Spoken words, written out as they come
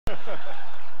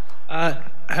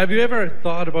Have you ever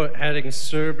thought about adding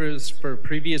servers for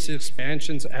previous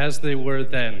expansions as they were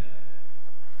then?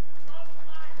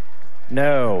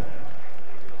 No.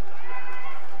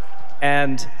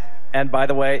 And by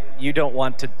the way, you don't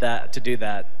want to do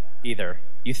that either.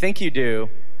 You think you do,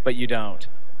 but you don't.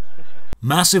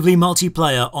 Massively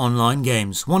multiplayer online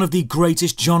games, one of the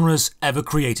greatest genres ever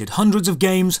created. Hundreds of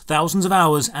games, thousands of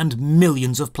hours, and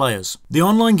millions of players. The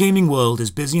online gaming world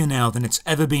is busier now than it's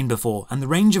ever been before, and the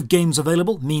range of games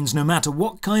available means no matter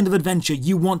what kind of adventure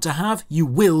you want to have, you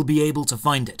will be able to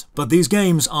find it. But these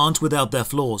games aren't without their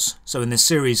flaws, so in this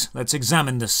series, let's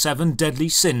examine the 7 deadly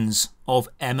sins of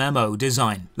MMO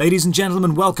design. Ladies and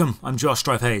gentlemen, welcome. I'm Josh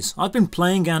Strife-Hayes. I've been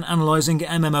playing and analysing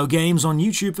MMO games on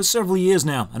YouTube for several years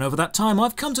now, and over that time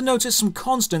I've come to notice some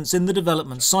constants in the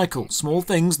development cycle, small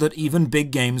things that even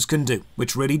big games can do,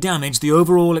 which really damage the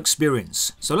overall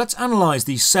experience. So let's analyse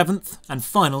the 7th and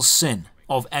final sin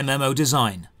of MMO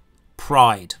design: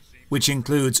 pride, which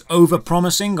includes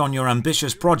over-promising on your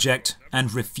ambitious project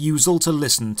and refusal to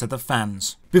listen to the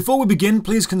fans. Before we begin,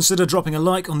 please consider dropping a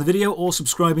like on the video or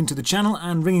subscribing to the channel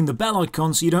and ringing the bell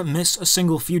icon so you don't miss a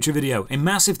single future video. A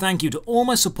massive thank you to all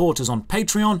my supporters on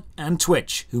Patreon and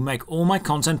Twitch who make all my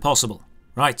content possible.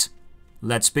 Right,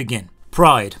 let's begin.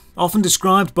 Pride, often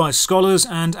described by scholars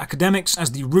and academics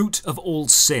as the root of all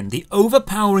sin, the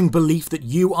overpowering belief that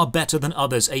you are better than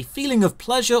others, a feeling of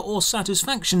pleasure or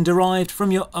satisfaction derived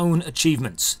from your own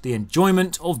achievements, the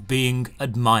enjoyment of being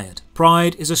admired.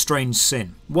 Pride is a strange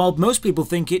sin. While most people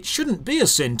think it shouldn't be a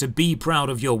sin to be proud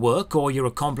of your work or your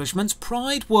accomplishments,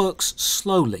 pride works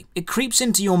slowly. It creeps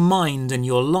into your mind and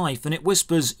your life and it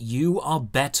whispers, "You are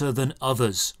better than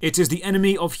others." It is the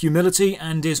enemy of humility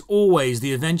and is always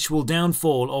the eventual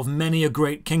downfall of many a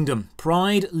great kingdom.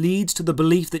 Pride leads to the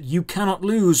belief that you cannot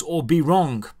lose or be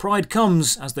wrong. Pride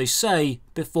comes, as they say,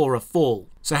 before a fall.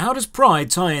 So how does pride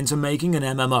tie into making an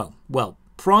MMO? Well,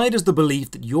 pride is the belief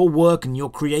that your work and your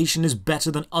creation is better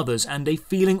than others and a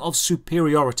feeling of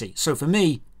superiority. So for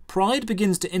me, pride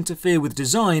begins to interfere with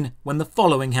design when the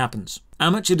following happens.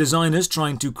 Amateur designers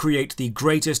trying to create the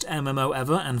greatest MMO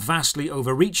ever and vastly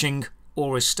overreaching,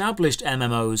 or established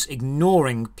MMOs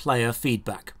ignoring player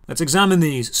feedback. Let's examine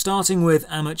these, starting with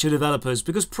amateur developers,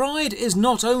 because pride is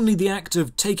not only the act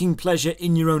of taking pleasure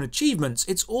in your own achievements,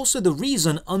 it's also the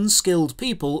reason unskilled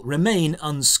people remain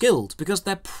unskilled, because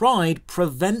their pride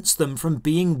prevents them from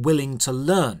being willing to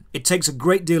learn. It takes a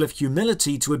great deal of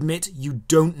humility to admit you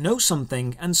don't know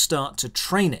something and start to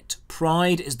train it.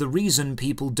 Pride is the reason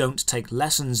people don't take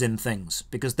lessons in things,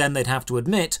 because then they'd have to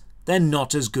admit they're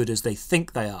not as good as they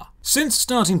think they are. Since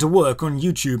starting to work on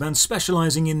YouTube and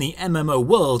specialising in the MMO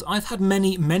world, I've had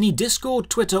many Discord,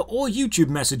 Twitter or YouTube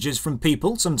messages from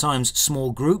people, sometimes small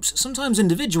groups, sometimes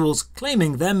individuals,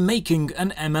 claiming they're making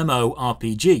an MMO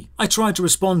RPG. I try to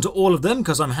respond to all of them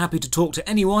because I'm happy to talk to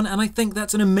anyone and I think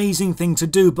that's an amazing thing to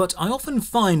do, but I often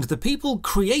find the people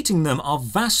creating them are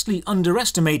vastly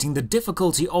underestimating the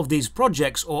difficulty of these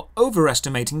projects or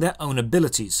overestimating their own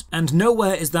abilities. And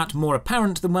nowhere is that more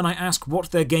apparent than when I ask what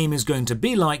their game is going to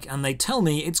be like and they tell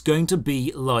me it's going to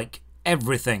be like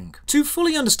everything. To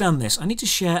fully understand this, I need to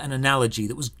share an analogy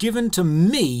that was given to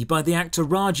me by the actor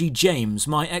Raji James,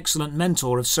 my excellent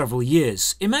mentor of several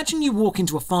years. Imagine you walk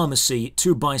into a pharmacy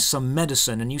to buy some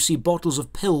medicine and you see bottles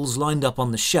of pills lined up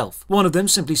on the shelf. One of them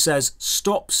simply says,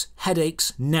 "Stops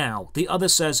headaches now." The other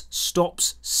says,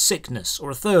 "Stops sickness,"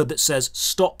 or a third that says,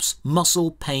 "Stops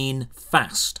muscle pain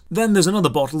fast." Then there's another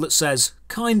bottle that says,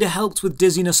 "Kinda helped with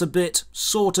dizziness a bit,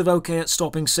 sort of okay at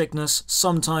stopping sickness,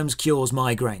 sometimes cures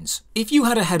migraines." If you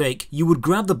had a headache, you would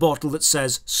grab the bottle that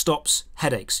says "Stops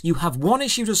headaches." You have one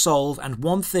issue to solve and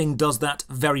one thing does that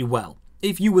very well.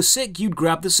 If you were sick, you'd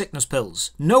grab the sickness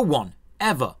pills. No one,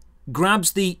 ever,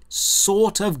 grabs the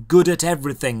sort of good at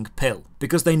everything pill,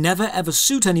 because they never ever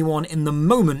suit anyone in the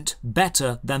moment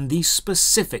better than the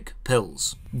specific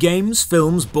pills. Games,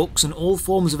 films, books and all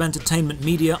forms of entertainment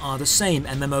media are the same,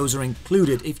 MMOs are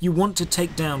included. If you want to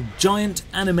take down giant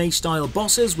anime style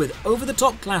bosses with over the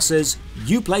top classes,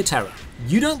 you play Terra.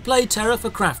 You don't play Terra for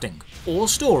crafting or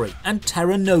story, and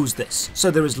Terra knows this,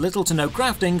 so there is little to no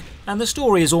crafting and the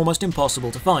story is almost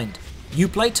impossible to find. You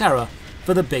play Terra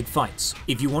for the big fights.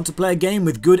 If you want to play a game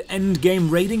with good end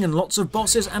game raiding and lots of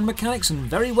bosses and mechanics and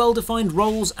very well defined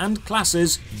roles and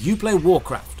classes, you play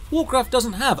Warcraft. Warcraft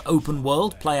doesn't have open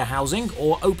world player housing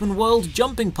or open world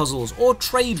jumping puzzles or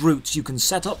trade routes you can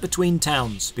set up between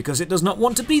towns, because it does not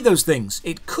want to be those things.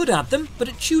 It could add them, but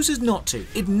it chooses not to.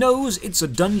 It knows it's a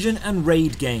dungeon and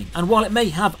raid game, and while it may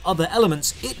have other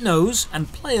elements, it knows,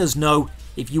 and players know,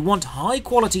 if you want high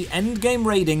quality end game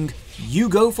raiding, you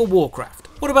go for Warcraft.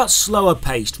 What about slower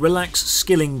paced, relaxed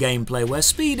skilling gameplay where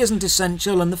speed isn't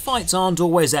essential and the fights aren't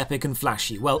always epic and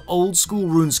flashy? Well, old school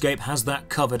RuneScape has that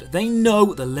covered. They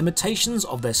know the limitations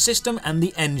of their system and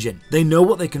the engine. They know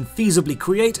what they can feasibly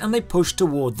create and they push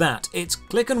toward that. It's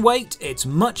click and wait, it's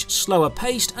much slower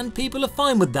paced, and people are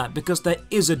fine with that because there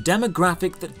is a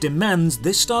demographic that demands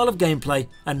this style of gameplay,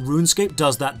 and RuneScape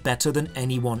does that better than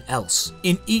anyone else.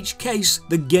 In each case,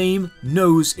 the game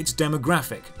knows its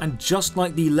demographic, and just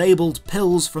like the labeled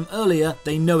pills from earlier,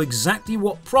 they know exactly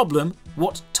what problem,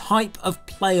 what type of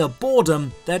player boredom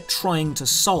they're trying to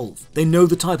solve. They know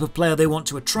the type of player they want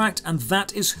to attract, and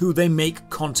that is who they make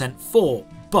content for.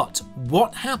 But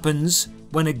what happens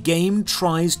when a game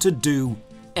tries to do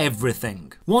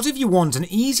everything? What if you want an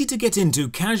easy to get into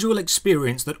casual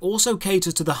experience that also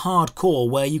caters to the hardcore,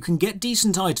 where you can get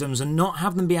decent items and not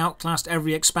have them be outclassed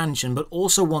every expansion, but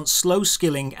also want slow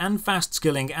skilling and fast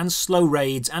skilling and slow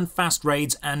raids and fast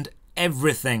raids and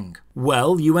everything?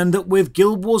 Well, you end up with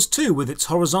Guild Wars 2 with its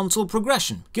horizontal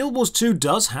progression. Guild Wars 2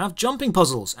 does have jumping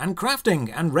puzzles, and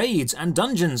crafting, and raids, and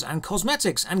dungeons, and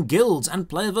cosmetics, and guilds, and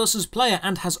player versus player,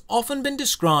 and has often been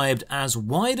described as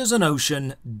wide as an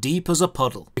ocean, deep as a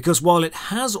puddle. Because while it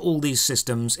has all these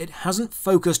systems, it hasn't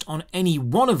focused on any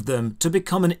one of them to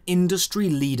become an industry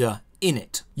leader in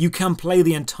it. You can play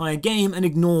the entire game and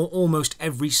ignore almost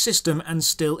every system and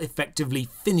still effectively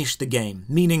finish the game,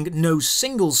 meaning no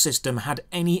single system had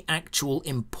any actual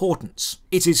importance.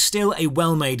 It is still a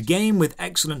well-made game with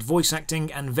excellent voice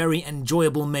acting and very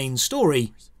enjoyable main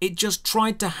story. It just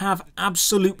tried to have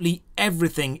absolutely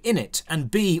everything in it and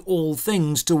be all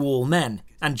things to all men.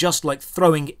 And just like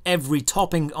throwing every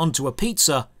topping onto a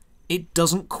pizza, it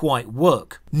doesn't quite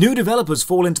work. New developers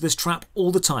fall into this trap all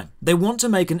the time. They want to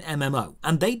make an MMO,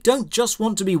 and they don't just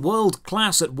want to be world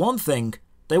class at one thing,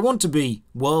 they want to be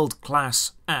world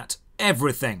class at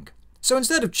everything. So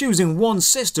instead of choosing one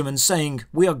system and saying,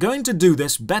 we are going to do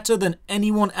this better than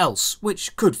anyone else,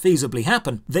 which could feasibly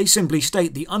happen, they simply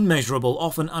state the unmeasurable,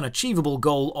 often unachievable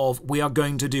goal of, we are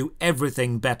going to do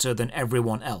everything better than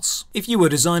everyone else. If you were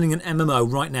designing an MMO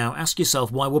right now, ask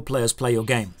yourself, why will players play your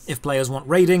game? If players want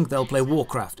raiding, they'll play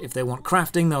Warcraft. If they want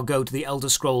crafting, they'll go to the Elder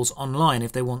Scrolls Online.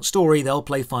 If they want story, they'll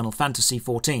play Final Fantasy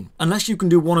XIV. Unless you can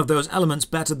do one of those elements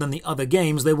better than the other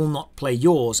games, they will not play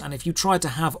yours, and if you try to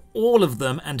have all of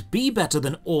them and be better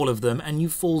than all of them and you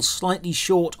fall slightly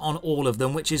short on all of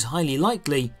them, which is highly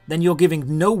likely, then you're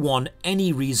giving no one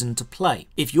any reason to play.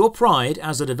 If your pride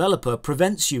as a developer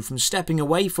prevents you from stepping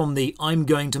away from the I'm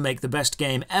going to make the best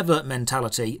game ever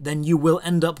mentality, then you will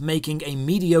end up making a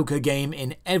mediocre game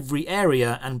in every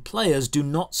area, and players do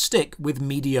not stick with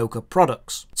mediocre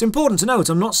products. It's important to note,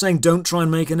 I'm not saying don't try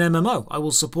and make an MMO. I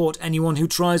will support anyone who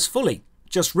tries fully.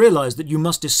 Just realize that you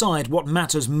must decide what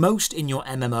matters most in your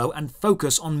MMO and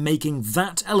focus on making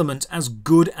that element as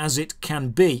good as it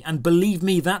can be. And believe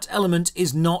me, that element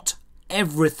is not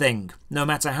everything, no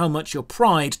matter how much your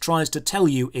pride tries to tell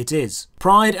you it is.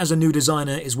 Pride as a new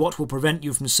designer is what will prevent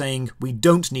you from saying, we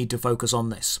don't need to focus on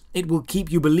this. It will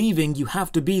keep you believing you have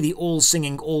to be the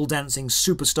all-singing, all-dancing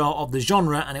superstar of the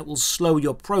genre, and it will slow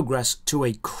your progress to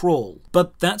a crawl.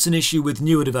 But that's an issue with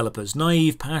newer developers,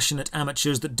 naive, passionate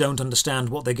amateurs that don't understand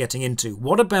what they're getting into.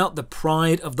 What about the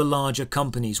pride of the larger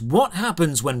companies? What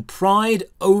happens when pride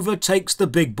overtakes the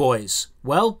big boys?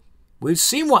 Well, we've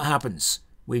seen what happens.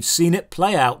 We've seen it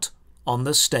play out on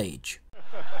the stage.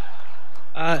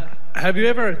 Have you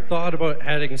ever thought about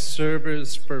adding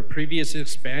servers for previous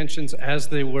expansions as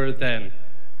they were then?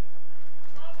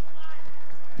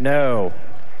 No.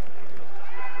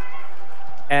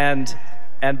 And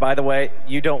by the way,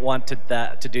 you don't want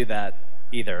to do that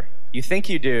either. You think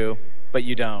you do, but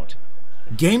you don't.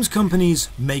 Games companies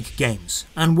make games,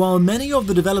 and while many of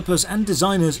the developers and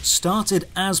designers started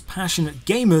as passionate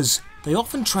gamers, they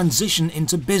often transition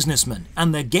into businessmen,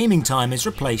 and their gaming time is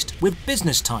replaced with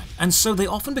business time, and so they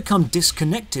often become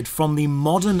disconnected from the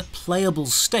modern playable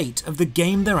state of the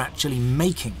game they're actually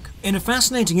making. In a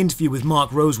fascinating interview with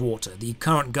Mark Rosewater, the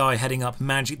current guy heading up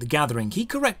Magic the Gathering, he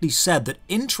correctly said that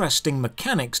interesting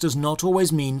mechanics does not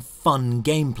always mean fun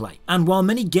gameplay. And while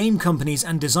many game companies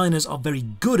and designers are very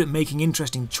good at making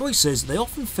interesting choices, they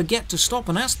often forget to stop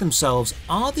and ask themselves,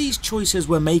 are these choices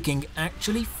we're making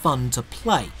actually fun to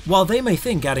play? While they may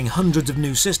think adding hundreds of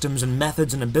new systems and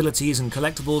methods and abilities and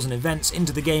collectibles and events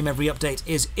into the game every update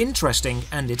is interesting,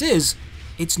 and it is,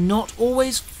 it's not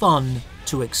always fun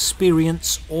to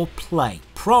experience or play.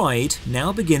 Pride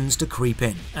now begins to creep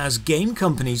in, as game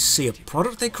companies see a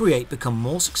product they create become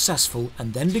more successful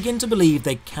and then begin to believe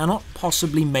they cannot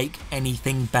possibly make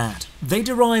anything bad. They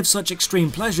derive such extreme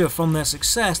pleasure from their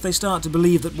success, they start to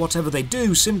believe that whatever they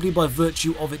do, simply by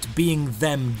virtue of it being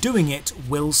them doing it,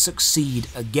 will succeed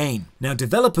again. Now,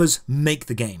 developers make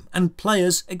the game, and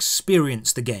players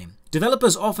experience the game.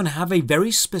 Developers often have a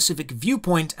very specific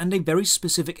viewpoint and a very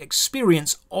specific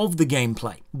experience of the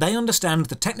gameplay. They understand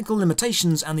the technical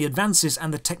limitations and the advances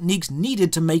and the techniques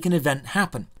needed to make an event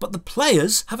happen. But the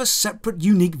players have a separate,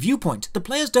 unique viewpoint. The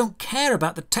players don't care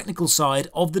about the technical side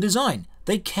of the design.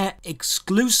 They care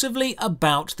exclusively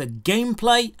about the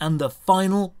gameplay and the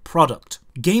final product.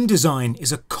 Game design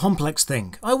is a complex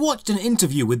thing. I watched an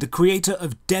interview with the creator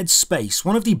of Dead Space,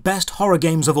 one of the best horror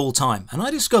games of all time, and I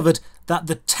discovered that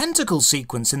the tentacle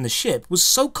sequence in the ship was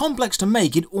so complex to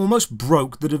make it almost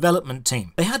broke the development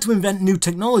team. They had to invent new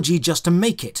technology just to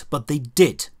make it, but they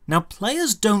did. Now,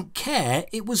 players don't care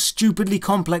it was stupidly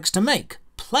complex to make.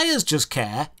 Players just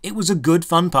care it was a good,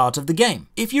 fun part of the game.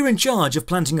 If you're in charge of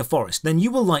planting a forest, then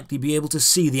you will likely be able to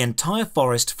see the entire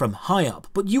forest from high up,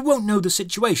 but you won't know the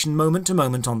situation moment to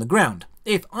moment on the ground.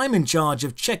 If I'm in charge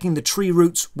of checking the tree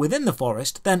roots within the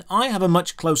forest, then I have a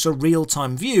much closer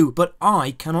real-time view, but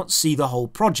I cannot see the whole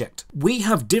project. We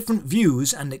have different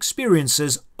views and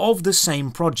experiences of the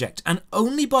same project, and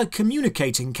only by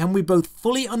communicating can we both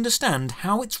fully understand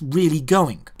how it's really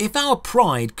going. If our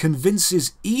pride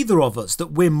convinces either of us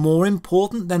that we're more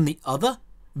important than the other,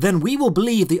 then we will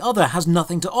believe the other has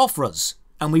nothing to offer us,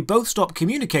 and we both stop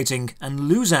communicating and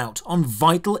lose out on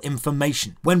vital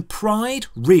information. When pride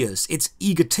rears its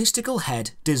egotistical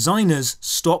head, designers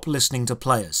stop listening to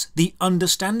players. The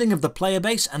understanding of the player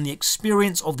base and the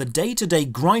experience of the day-to-day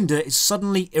grinder is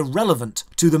suddenly irrelevant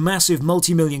to the massive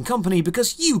multi-million company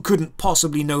because you couldn't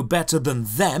possibly know better than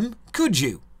them, could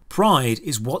you? Pride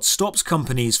is what stops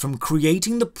companies from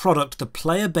creating the product the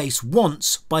player base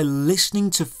wants by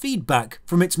listening to feedback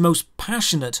from its most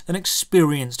passionate and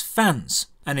experienced fans,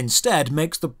 and instead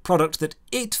makes the product that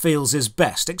it feels is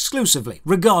best exclusively,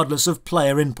 regardless of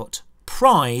player input.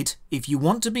 Pride, if you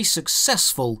want to be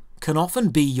successful, can often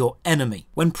be your enemy.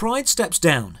 When pride steps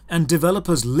down and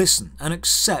developers listen and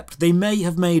accept they may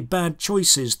have made bad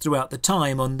choices throughout the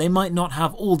time and they might not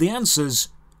have all the answers,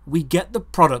 we get the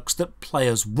products that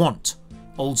players want.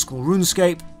 Old School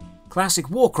RuneScape, Classic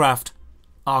Warcraft,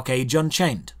 Arcade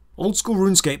Unchained. Old School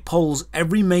RuneScape polls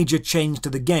every major change to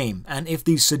the game, and if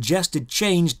the suggested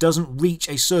change doesn't reach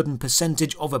a certain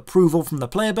percentage of approval from the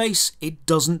player base, it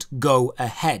doesn't go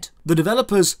ahead. The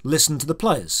developers listen to the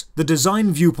players. The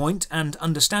design viewpoint and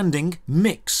understanding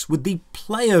mix with the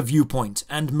player viewpoint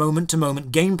and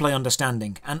moment-to-moment gameplay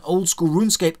understanding, and Old School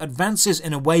RuneScape advances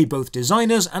in a way both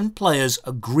designers and players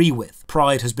agree with.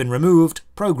 Pride has been removed,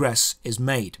 progress is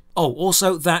made. Oh,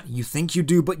 also that you think you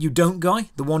do but you don't guy,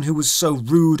 the one who was so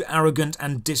rude, arrogant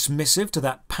and dismissive to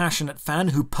that passionate fan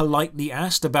who politely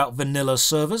asked about vanilla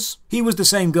servers. He was the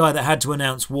same guy that had to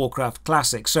announce Warcraft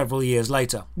Classic several years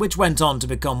later, which went on to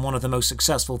become one of the most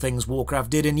successful things Warcraft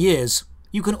did in years.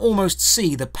 You can almost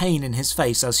see the pain in his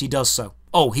face as he does so.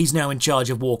 Oh, he's now in charge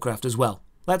of Warcraft as well.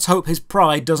 Let's hope his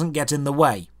pride doesn't get in the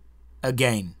way.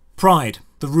 Again. Pride,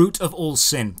 the root of all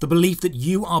sin, the belief that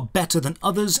you are better than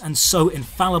others and so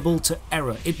infallible to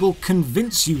error. It will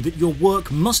convince you that your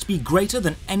work must be greater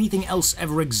than anything else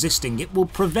ever existing. It will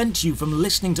prevent you from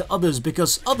listening to others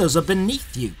because others are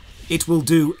beneath you. It will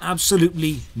do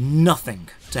absolutely nothing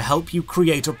to help you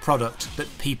create a product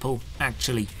that people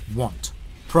actually want.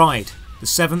 Pride, the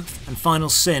seventh and final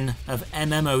sin of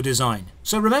MMO design.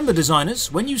 So remember,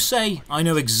 designers, when you say, "I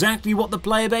know exactly what the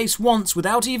player base wants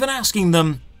without even asking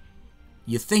them,"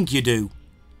 you think you do,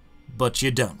 but you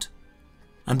don't.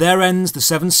 And there ends the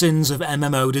 7 Sins of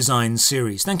MMO Design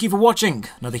series. Thank you for watching.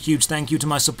 Another huge thank you to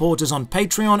my supporters on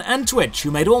Patreon and Twitch who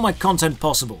made all my content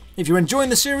possible. If you're enjoying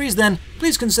the series, then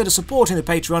please consider supporting the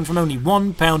Patreon from only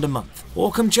 £1 a month.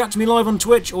 Or come chat to me live on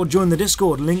Twitch or join the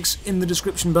Discord, links in the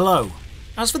description below.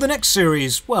 As for the next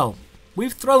series, well,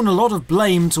 we've thrown a lot of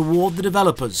blame toward the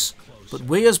developers, but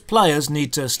we as players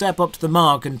need to step up to the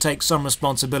mark and take some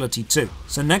responsibility too.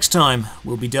 So next time,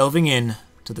 we'll be delving in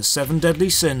to the 7 deadly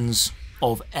sins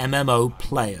of MMO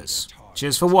players.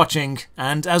 Cheers for watching,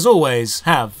 and as always,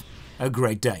 have a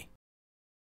great day.